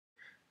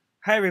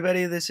Hi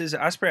everybody, this is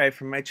Osprey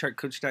from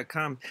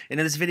MyChartCoach.com, and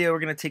in this video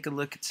we're going to take a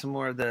look at some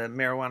more of the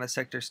marijuana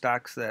sector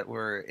stocks that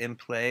were in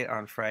play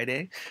on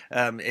Friday.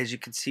 As you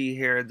can see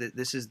here,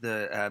 this is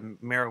the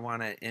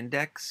marijuana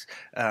index.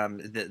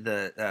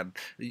 The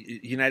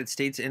United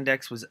States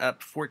index was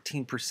up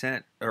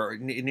 14% or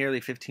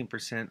nearly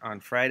 15% on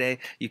Friday.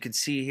 You can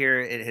see here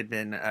it had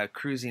been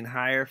cruising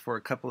higher for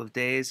a couple of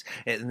days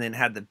and then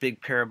had the big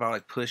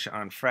parabolic push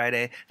on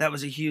Friday. That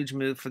was a huge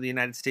move for the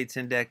United States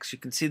index. You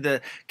can see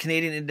the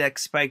Canadian index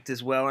spiked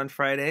as well on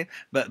Friday,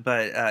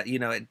 but you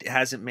know, it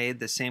hasn't made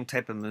the same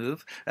type of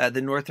move.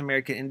 The North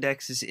American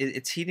index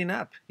it's heating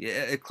up.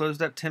 It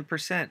closed up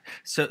 10%.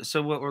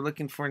 So what we're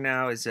looking for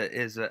now is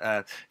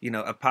a you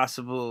know, a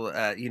possible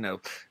a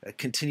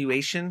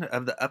continuation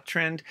of the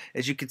uptrend.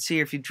 As you can see,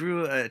 if you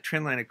drew a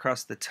trend line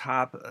across the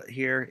top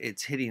here,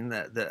 it's hitting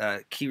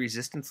the key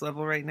resistance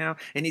level right now.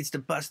 It needs to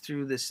bust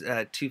through this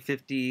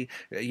 250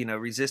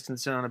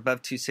 resistance zone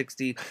above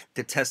 260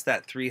 to test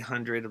that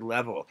 300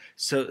 level.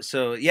 So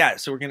yeah,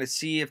 so we're going to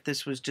see if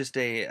this was just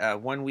a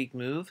 1 week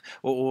move,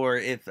 or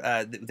if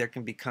there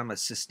can become a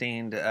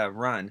sustained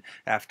run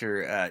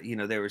after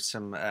there was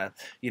some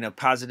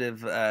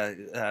positive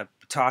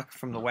talk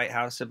from the White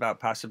House about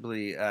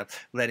possibly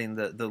letting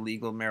the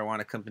legal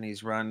marijuana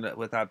companies run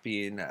without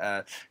being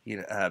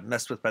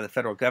messed with by the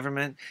federal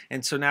government.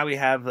 And so now we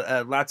have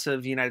lots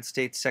of United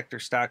States sector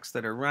stocks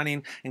that are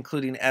running,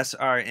 including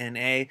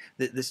SRNA.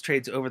 This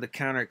trades over the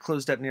counter. It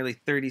closed up nearly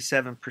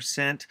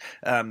 37%.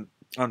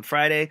 On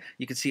Friday,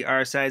 you can see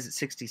RSI is at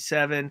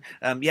 67.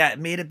 Yeah, it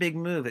made a big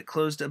move. It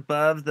closed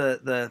above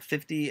the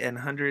 50 and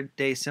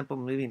 100-day simple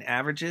moving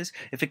averages.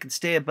 If it can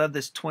stay above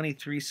this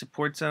 23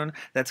 support zone,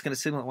 that's going to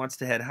signal it wants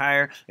to head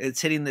higher.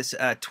 It's hitting this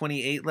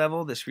 28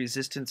 level, this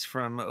resistance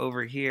from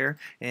over here,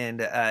 and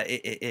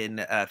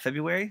in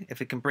February. If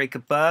it can break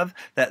above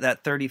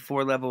that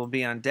 34 level, will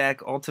be on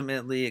deck.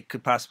 Ultimately, it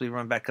could possibly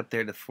run back up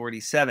there to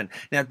 47.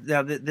 Now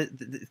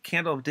the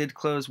candle did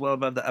close well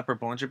above the upper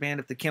Bollinger Band.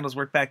 If the candles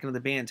work back into the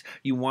bands,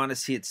 you want to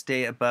see it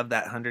stay above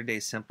that 100-day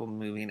simple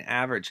moving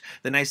average.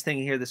 The nice thing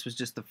here, this was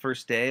just the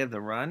first day of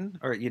the run,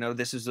 or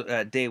this is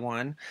day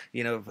one.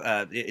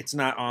 It's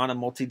not on a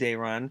multi-day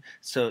run,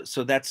 so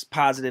that's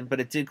positive. But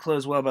it did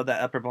close well above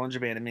that upper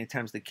Bollinger Band, and many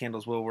times the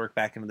candles will work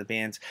back into the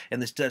bands.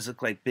 And this does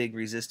look like big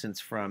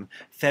resistance from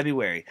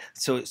February.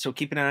 So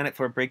keep an eye on it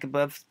for a break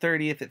above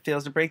 30. If it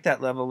fails to break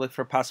that level, look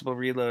for a possible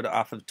reload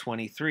off of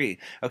 23.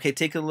 Okay,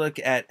 take a look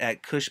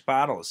at Kush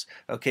Bottles.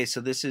 Okay,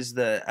 so this is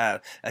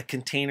the a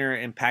container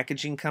and packaging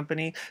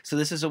company. So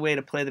this is a way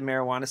to play the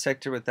marijuana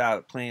sector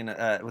without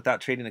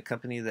trading a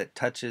company that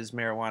touches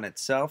marijuana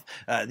itself.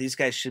 These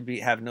guys should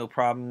have no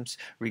problems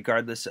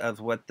regardless of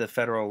what the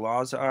federal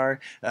laws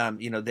are.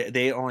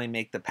 They only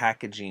make the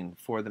packaging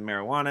for the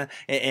marijuana,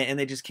 and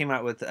they just came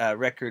out with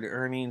record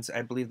earnings.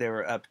 I believe they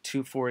were up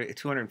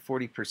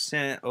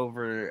 240%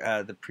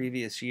 over the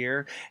previous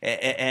year,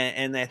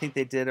 and I think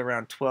they did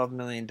around $12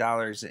 million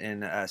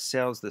in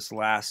sales this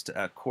last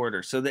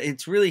quarter. So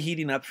it's really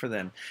heating up for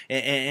them.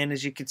 And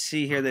as you can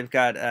see here, they've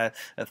got a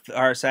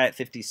RSI at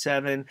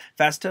 57.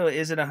 Fasto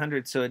is at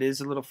 100, so it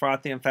is a little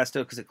frothy on Fasto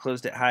because it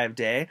closed at high of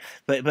day.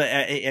 But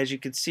as you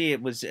can see,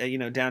 it was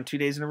down 2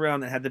 days in a row,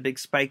 and it had the big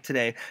spike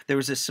today. There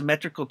was a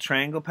symmetrical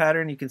triangle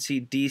pattern. You can see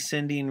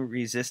descending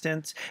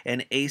resistance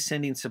and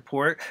ascending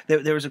support.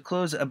 There was a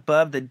close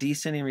above the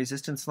descending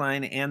resistance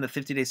line and the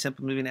 50-day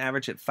simple moving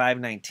average at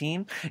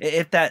 519.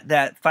 If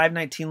that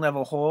 519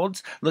 level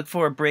holds, look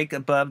for a break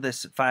above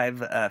this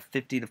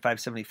 550 to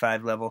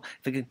 575 level.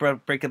 If it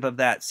can break above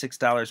that,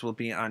 $6 will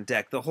be on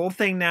deck. The whole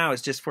thing now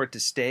is just for it to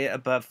stay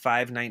above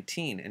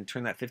 519 and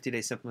turn that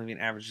 50-day simple moving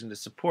average into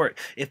support.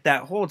 If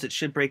that holds, it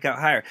should break out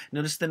higher.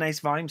 Notice the nice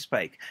volume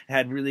spike. It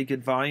had really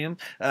good volume.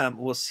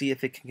 We'll see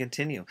if it can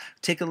continue.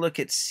 Take a look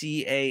at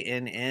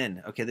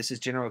CANN. Okay, this is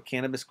General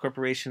Cannabis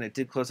Corporation. It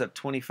did close up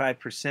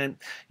 25%.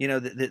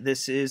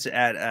 This is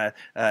at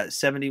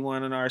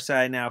 71 on our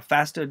side now.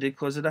 Fasto did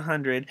close at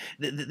 100.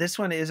 This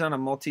one is on a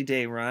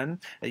multi-day run.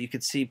 You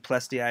can see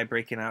plus DI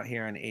breaking out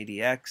here on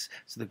ADX.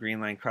 So the green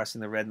line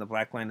crossing the red and the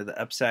black line to the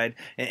upside,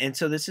 and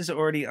so this is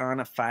already on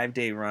a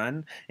 5-day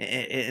run,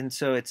 and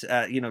so it's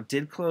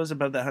did close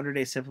above the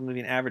 100-day simple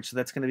moving average, so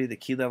that's going to be the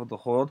key level to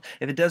hold.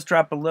 If it does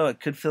drop below, it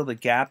could fill the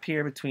gap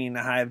here between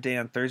the high of day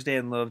on Thursday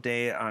and low of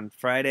day on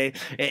Friday,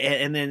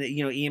 and then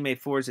EMA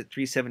 4 is at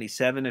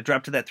 377. A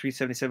drop to that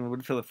 377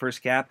 would fill the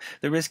first gap.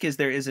 The risk is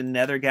there is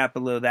another gap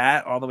below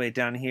that, all the way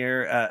down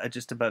here,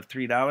 just above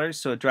 $3.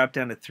 So a drop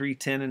down to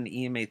 310 and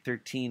EMA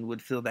 13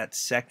 would fill that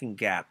second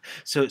gap.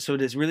 So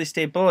does really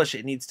stay bullish,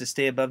 it needs to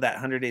stay above that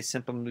 100-day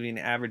simple moving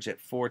average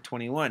at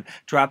 421.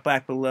 Drop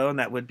back below, and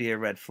that would be a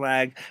red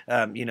flag.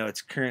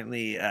 It's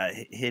currently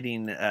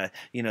hitting,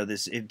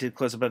 this. It did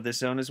close above this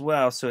zone as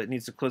well, so it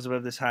needs to close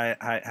above this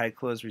high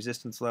close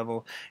resistance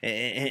level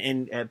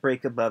and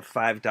break above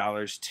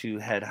 $5 to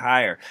head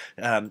higher.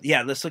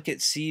 Yeah, let's look at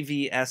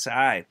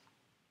CVSI.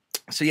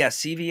 So yeah,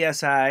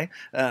 CVSI,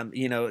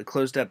 you know, it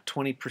closed up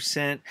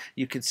 20%.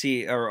 You can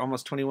see, or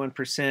almost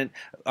 21%.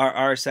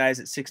 Our RSI is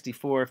at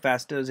 64.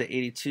 Fasto's at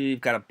 82.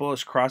 You've got a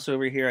bullish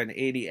crossover here on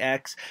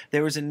 80X.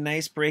 There was a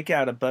nice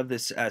breakout above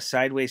this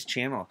sideways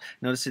channel.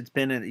 Notice it's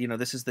been, you know,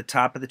 this is the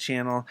top of the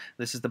channel.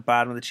 This is the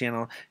bottom of the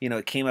channel. You know,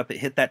 it came up, it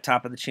hit that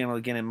top of the channel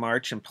again in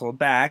March and pulled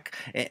back.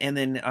 And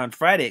then on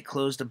Friday, it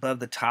closed above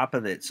the top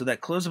of it. So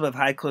that close above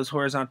high close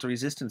horizontal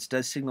resistance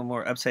does signal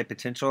more upside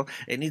potential.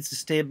 It needs to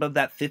stay above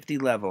that 50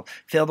 level.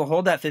 Fail to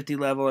hold that 50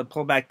 level and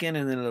pull back in,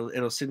 and then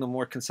it'll signal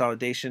more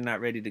consolidation,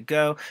 not ready to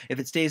go. If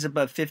it stays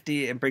above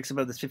 50 and breaks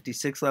above this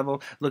 56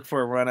 level, look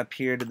for a run up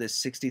here to this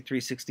 63,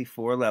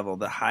 64 level,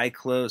 the high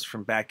close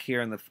from back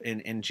here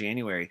in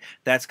January.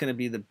 That's going to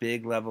be the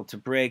big level to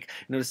break.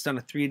 Notice it's on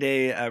a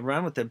 3-day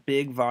run with a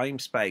big volume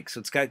spike, so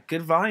it's got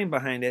good volume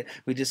behind it.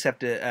 We just have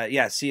to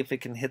yeah, see if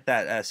it can hit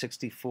that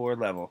 64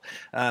 level.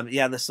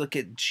 Yeah, let's look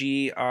at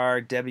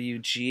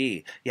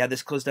GRWG. Yeah,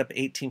 this closed up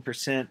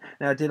 18%.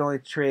 Now it did only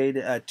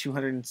trade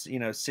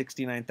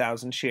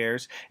 269,000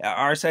 shares.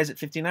 RSI is at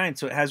 59,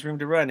 so it has room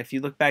to run. If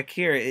you look back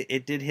here,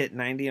 it did hit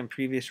 90 on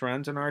previous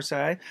runs on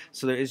RSI,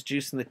 so there is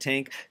juice in the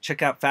tank.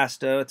 Check out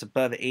Fasto, it's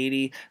above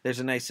 80. There's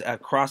a nice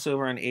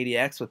crossover on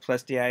 80X with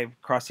plus DI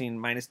crossing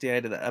minus DI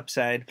to the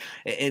upside.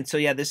 And so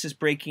yeah, this is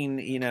breaking,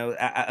 you know,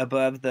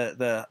 above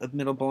the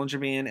middle Bollinger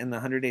Band and the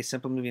 100-day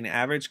simple moving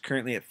average,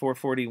 currently at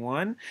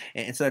 441.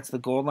 And so that's the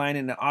gold line,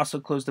 and it also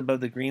closed above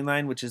the green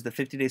line, which is the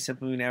 50-day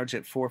simple moving average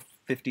at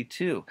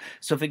 452.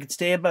 So if it could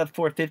stay above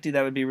 450,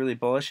 that would be really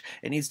bullish.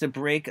 It needs to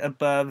break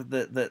above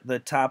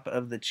the top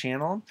of the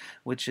channel,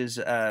 which is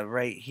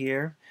right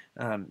here.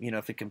 You know,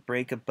 if it can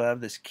break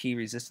above this key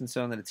resistance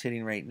zone that it's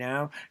hitting right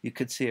now, you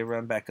could see a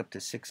run back up to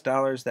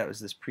 $6. That was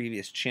this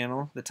previous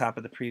channel, the top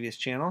of the previous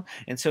channel.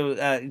 And so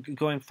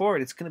going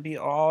forward, it's going to be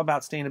all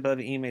about staying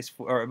above EMA's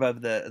or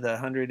above the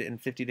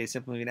 150-day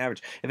simple moving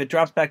average. If it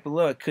drops back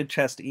below, it could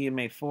test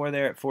EMA 4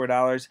 there at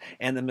 $4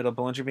 and the middle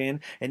Bollinger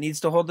Band. It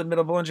needs to hold the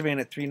middle Bollinger Band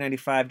at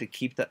 395 to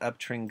keep the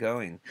uptrend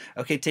going.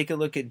 Okay, take a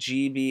look at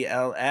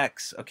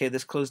GBLX. Okay,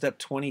 this closed up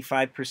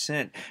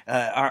 25%.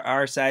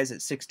 Our size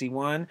at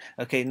 61.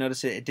 Okay,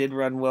 notice it did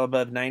run well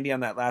above 90 on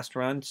that last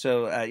run.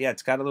 So yeah,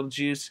 it's got a little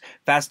juice.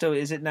 Fasto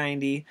is at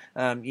 90.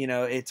 You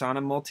know, it's on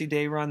a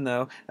multi-day run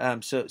though.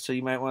 So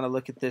you might want to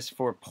look at this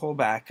for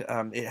pullback.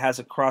 It has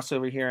a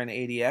crossover here on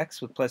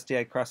 80X with plus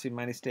DI crossing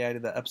minus DI to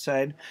the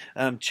upside.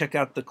 Check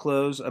out the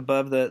close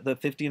above the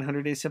 50 and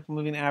 100-day simple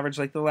moving average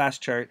like the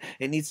last chart.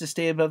 It needs to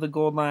stay above the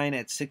gold line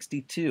at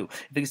 62.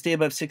 If it can stay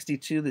above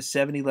 62, the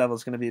 70 level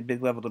is going to be a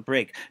big level to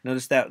break.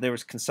 Notice that there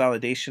was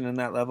consolidation in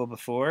that level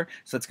before,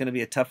 so it's going to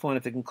be a tough one.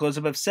 If it can close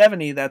above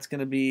 70, that's going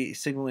to be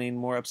signaling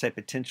more upside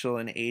potential,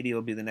 and 80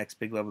 will be the next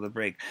big level to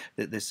break.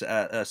 This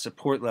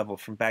support level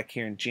from back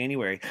here in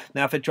January.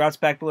 Now, if it drops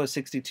back below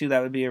 62,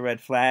 that would be a red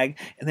flag,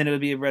 and then it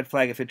would be a red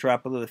flag if it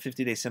dropped below the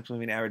 50-day simple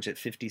moving average at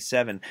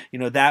 57. You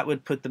know, that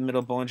would put the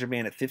middle Bollinger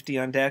Band at 50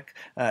 on deck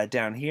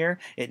down here.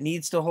 It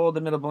needs to hold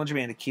the middle Bollinger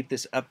Band to keep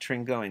this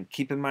uptrend going.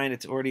 Keep in mind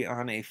it's already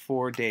on a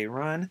 4-day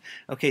run.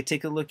 Okay,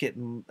 take a look at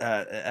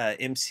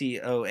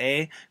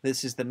MCOA.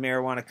 This is the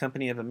Marijuana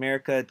Company of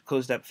America. It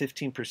closed up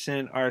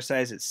 15%.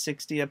 RSI is at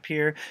 60 up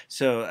here.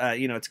 So,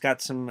 you know, it's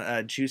got some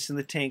juice in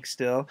the tank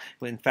still.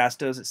 When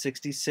Fasto's at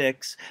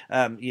 66,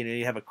 you know,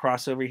 you have a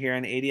crossover here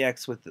on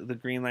 80X with the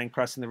green line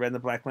crossing the red and the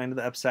black line to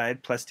the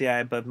upside, plus DI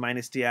above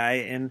minus DI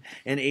in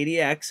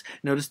 80X.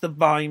 Notice the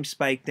volume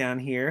spike down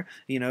here.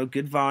 You know,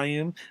 good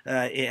volume.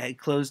 It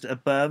closed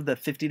above the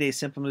 50-day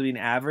simple moving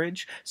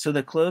average. So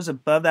the close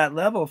above that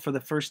level for the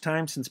first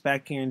time since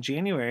back here in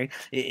January,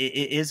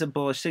 it is a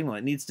bullish signal.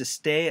 It needs to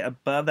stay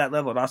above that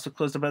level. It also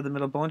closed above the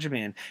middle Bollinger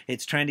Band.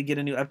 It's trying to get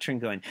a new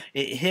uptrend going.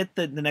 It hit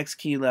the next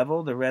key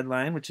level, the red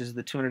line, which is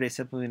the 200-day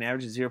simple moving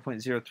average is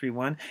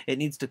 0.031. It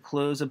needs to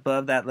close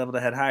above that level to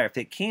head higher. If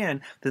it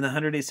can, then the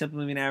 100-day simple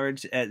moving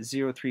average at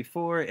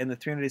 0.34 and the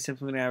 300-day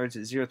simple moving average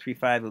at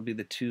 0.35 will be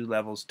the two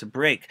levels to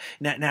break.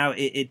 Now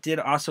it did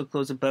also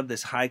close above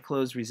this high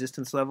close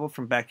resistance level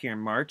from back here in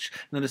March.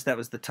 Notice that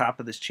was the top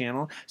of this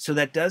channel. So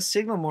that does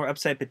signal more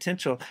upside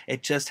potential.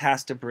 It just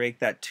has to break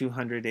that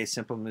 200-day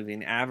simple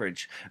moving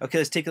average. Okay,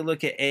 let's take a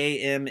look at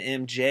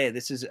AMMJ.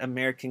 This is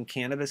American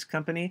Cannabis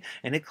Company,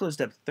 and it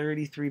closed up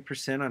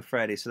 33% on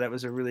Friday. So that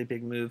was a really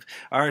big move.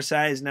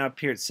 RSI is now up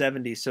here at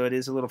 70, so it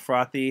is a little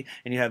frothy.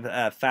 And you have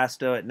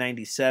Fasto at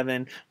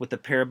 97 with the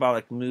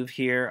parabolic move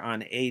here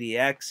on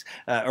 80X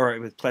or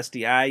with plus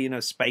DI, you know,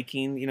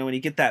 spiking. You know, when you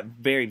get that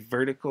very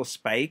vertical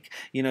spike,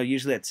 you know,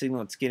 usually that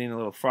signal it's getting a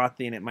little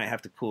frothy and it might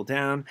have to cool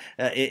down.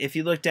 If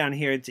you look down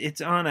here,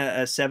 it's on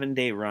a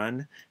 7-day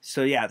run.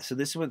 So yeah, so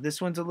this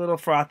one's a little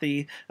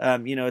frothy.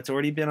 You know, it's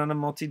already been on a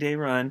multi-day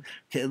run.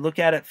 Look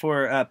at it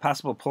for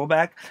possible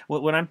pullback.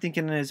 What I'm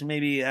thinking is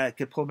maybe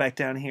could pull back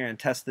down here and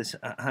test this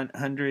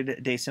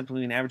 100-day simple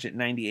moving average at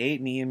 98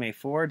 and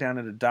EMA4 down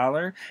at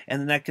 $1,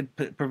 and then that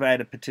could provide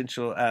a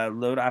potential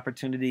load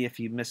opportunity if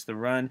you miss the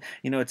run.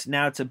 You know, it's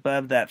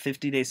above that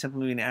 50-day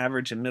simple moving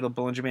average and middle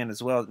Bollinger Band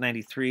as well at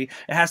 93.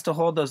 It has to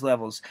hold those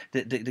levels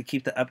to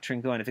keep the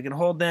uptrend going. If it can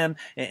hold them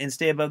and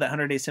stay above that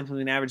 100-day simple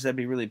moving average, that'd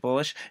be really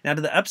bullish. Now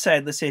to the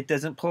upside, let's say it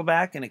doesn't pull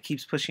back and it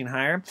keeps pushing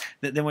higher,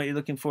 then what you're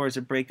looking for is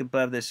a break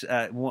above this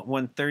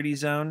 130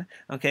 zone.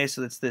 Okay,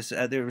 so that's this.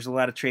 There was a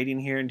lot of trading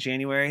here in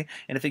January,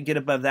 and if it get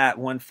above that,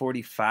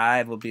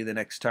 145 will be the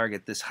next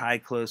target. This high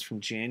close from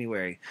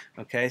January.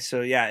 Okay,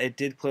 so yeah, it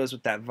did close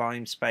with that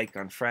volume spike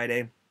on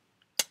Friday.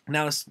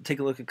 Now let's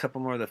take a look at a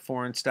couple more of the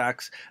foreign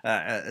stocks.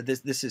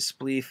 This is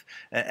SPLIF,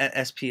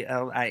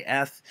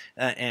 SPLIF,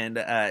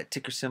 and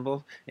ticker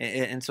symbol.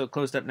 And so it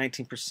closed up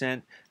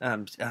 19%,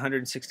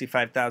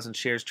 165,000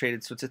 shares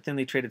traded. So it's a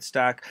thinly traded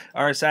stock.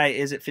 RSI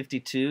is at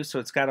 52, so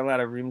it's got a lot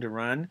of room to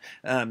run.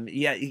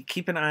 Yeah, you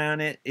keep an eye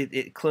on it.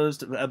 It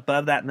closed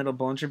above that middle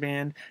Bollinger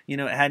Band. You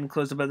know, it hadn't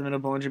closed above the middle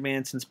Bollinger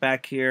Band since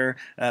back here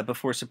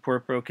before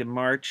support broke in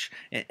March.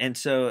 And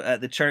so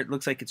the chart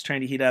looks like it's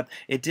trying to heat up.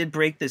 It did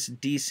break this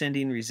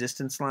descending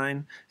resistance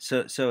line,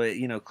 so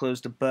it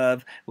closed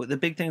above. Well, the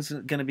big thing's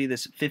going to be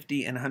this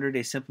 50 and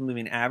 100-day simple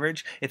moving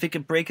average. If it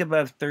could break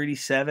above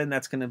 37,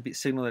 that's going to be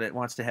signal that it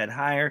wants to head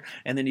higher,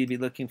 and then you'd be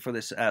looking for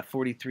this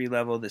 43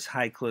 level, this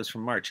high close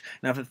from March.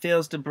 Now, if it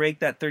fails to break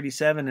that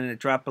 37 and it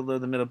dropped below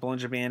the middle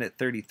Bollinger Band at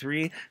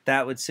 33,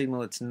 that would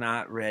signal it's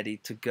not ready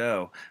to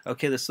go.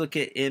 Okay, let's look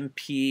at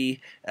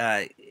MPXEF.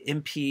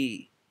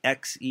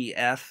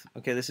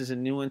 Okay, this is a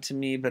new one to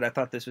me, but I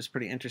thought this was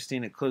pretty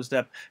interesting. It closed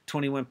up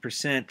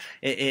 21%.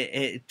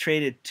 It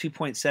traded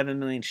 2.7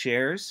 million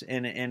shares,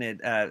 and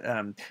it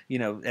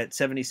at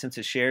 70 cents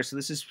a share. So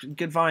this is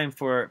good volume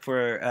for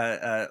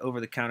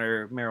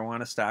over-the-counter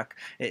marijuana stock.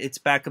 It's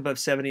back above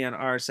 70 on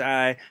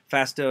RSI.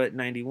 Fasto at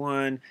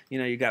 91.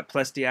 You got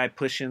plus DI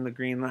pushing the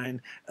green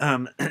line.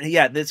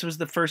 Yeah, this was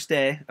the first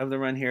day of the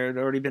run here. It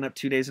had already been up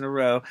 2 days in a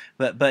row,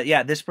 but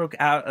yeah, this broke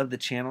out of the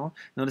channel.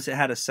 Notice it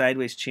had a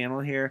sideways channel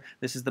here.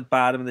 This is the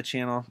bottom of the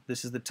channel.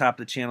 This is the top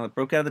of the channel. It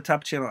broke out of the top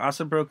of the channel. It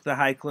also broke the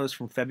high close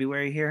from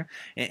February here,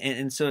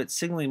 and so it's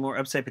signaling more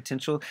upside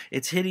potential.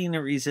 It's hitting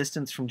a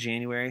resistance from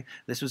January.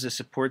 This was a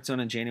support zone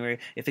in January.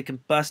 If it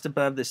can bust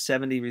above the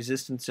 70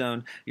 resistance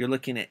zone, you're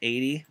looking at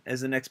 80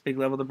 as the next big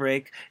level to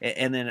break,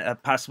 and then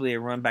possibly a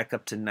run back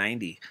up to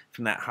 90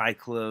 from that high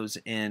close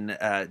in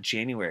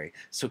January.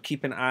 So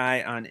keep an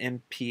eye on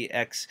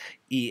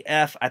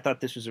MPXEF. I thought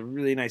this was a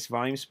really nice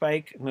volume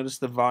spike. Notice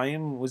the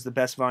volume was the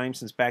best volume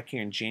since back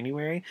here in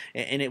January,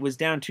 and it was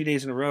down 2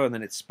 days in a row, and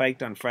then it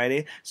spiked on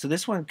Friday. So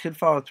this one could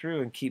follow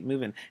through and keep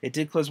moving. It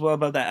did close well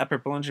above that upper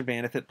Bollinger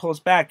Band. If it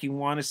pulls back, you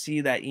want to see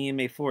that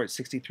EMA4 at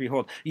 63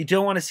 hold. You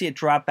don't want to see it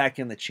drop back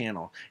in the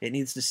channel. It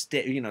needs to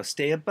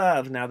stay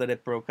above now that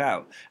it broke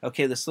out.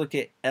 Okay, let's look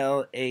at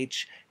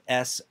LHSIF.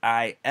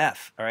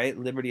 All right,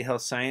 Liberty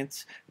Health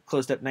Science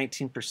closed up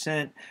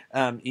 19%.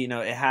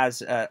 It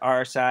has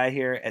RSI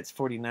here at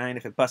 49.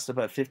 If it busts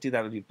above 50,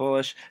 that would be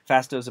bullish.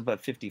 Fasto's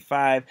above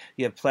 55.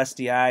 You have plus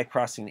DI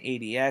crossing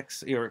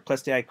ADX, or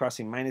plus DI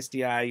crossing minus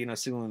DI,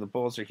 signaling the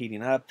bulls are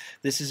heating up.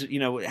 This is,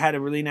 it had a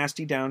really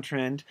nasty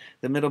downtrend.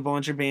 The middle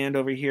Bollinger Band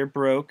over here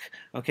broke.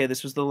 Okay,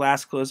 this was the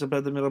last close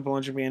above the middle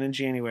Bollinger Band in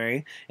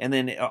January. And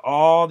then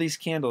all these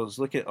candles,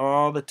 look at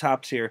all the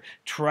tops here,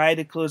 try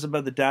to close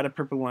above the dotted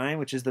purple line,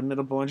 which is the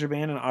middle Bollinger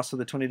Band, and also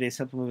the 20-day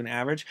simple moving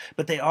average,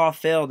 but they all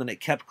failed, and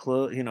it kept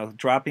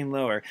dropping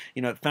lower.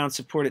 It found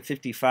support at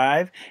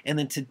 55, and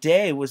then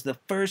today was the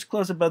first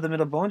close above the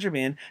middle Bollinger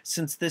Band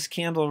since this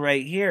candle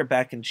right here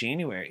back in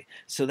January.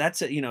 So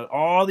that's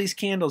all these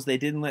candles they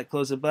didn't let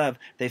close above,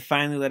 they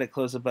finally let it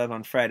close above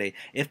on Friday.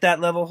 If that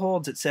level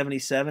holds at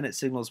 77, it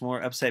signals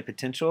more upside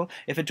potential.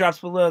 If it drops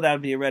below, that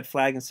would be a red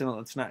flag and signal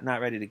it's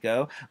not ready to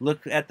go.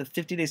 Look at the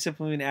 50-day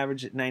simple moving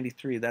average at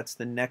 93. That's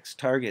the next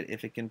target.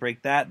 If it can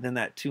break that, then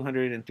that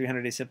 200 and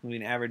 300-day simple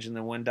moving average and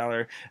the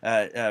 $1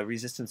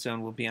 resistance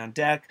zone will be on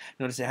deck.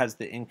 Notice it has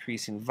the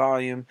increasing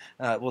volume.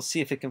 We'll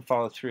see if it can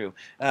follow through.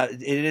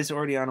 It is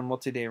already on a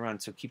multi-day run,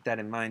 so keep that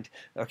in mind.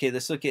 Okay,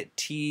 let's look at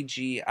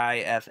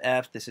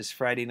TGIFF. This is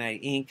Friday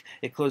Night Inc.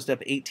 It closed up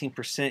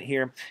 18%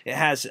 here. It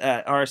has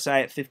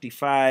RSI at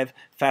 55,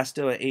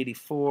 Fasto at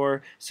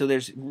 84, so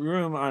there's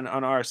room on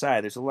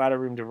RSI. There's a lot of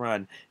room to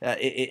run.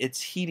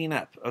 It's heating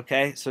up,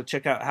 okay? So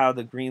check out how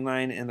the green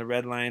line and the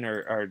red line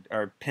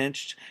are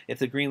pinched. If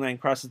the green line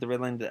crosses the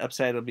red line to the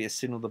upside, it'll be a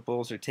signal the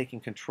bulls are taking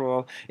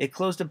control. It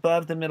closed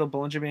above the middle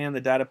Bollinger Band,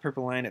 the dotted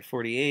purple line at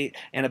 48,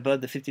 and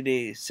above the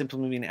 50-day simple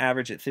moving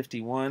average at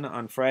 51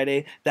 on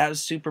Friday. That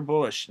was super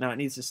bullish. Now it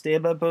needs to stay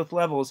above both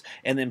levels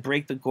and then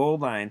break the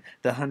gold line,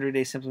 the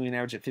 100-day simple moving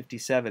average at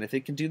 57. If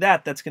it can do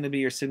that, that's going to be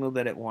your signal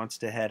that it wants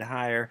to head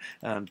higher. higher.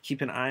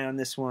 Keep an eye on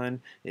this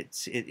one.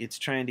 It's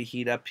trying to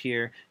heat up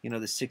here. You know,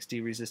 the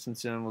 60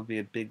 resistance zone will be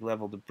a big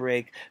level to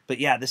break. But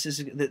yeah, this is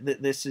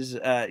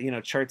you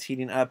know, charts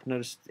heating up.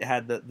 Notice it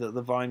had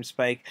the volume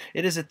spike.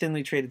 It is a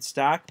thinly traded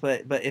stock,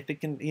 but if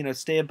it can, you know,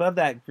 stay above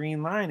that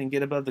green line and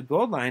get above the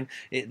gold line,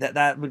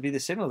 that would be the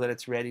signal that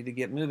it's ready to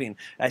get moving.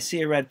 I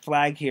see a red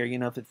flag here. You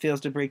know, if it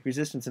fails to break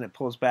resistance and it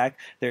pulls back,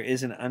 there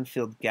is an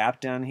unfilled gap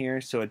down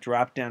here, so a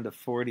drop down to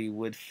 40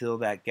 would fill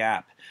that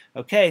gap.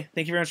 Okay,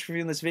 thank you very much for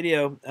viewing this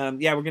video.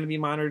 Yeah, we're going to be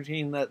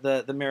monitoring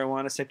the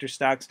marijuana sector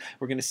stocks.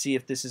 We're going to see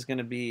if this is going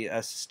to be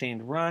a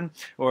sustained run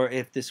or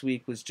if this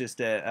week was just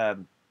a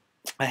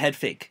head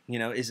fake. You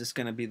know, is this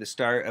going to be the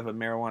start of a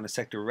marijuana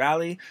sector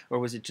rally, or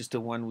was it just a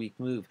one-week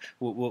move?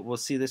 We'll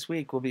see this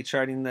week. We'll be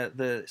charting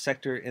the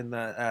sector in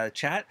the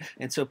chat,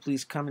 and so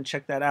please come and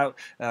check that out.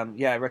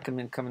 Yeah, I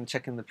recommend coming and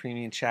checking the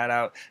premium chat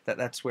out.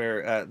 That's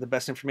where the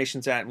best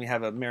information's at, and we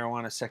have a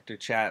marijuana sector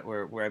chat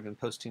where I've been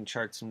posting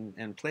charts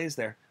and plays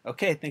there.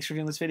 Okay, thanks for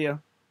viewing this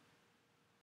video.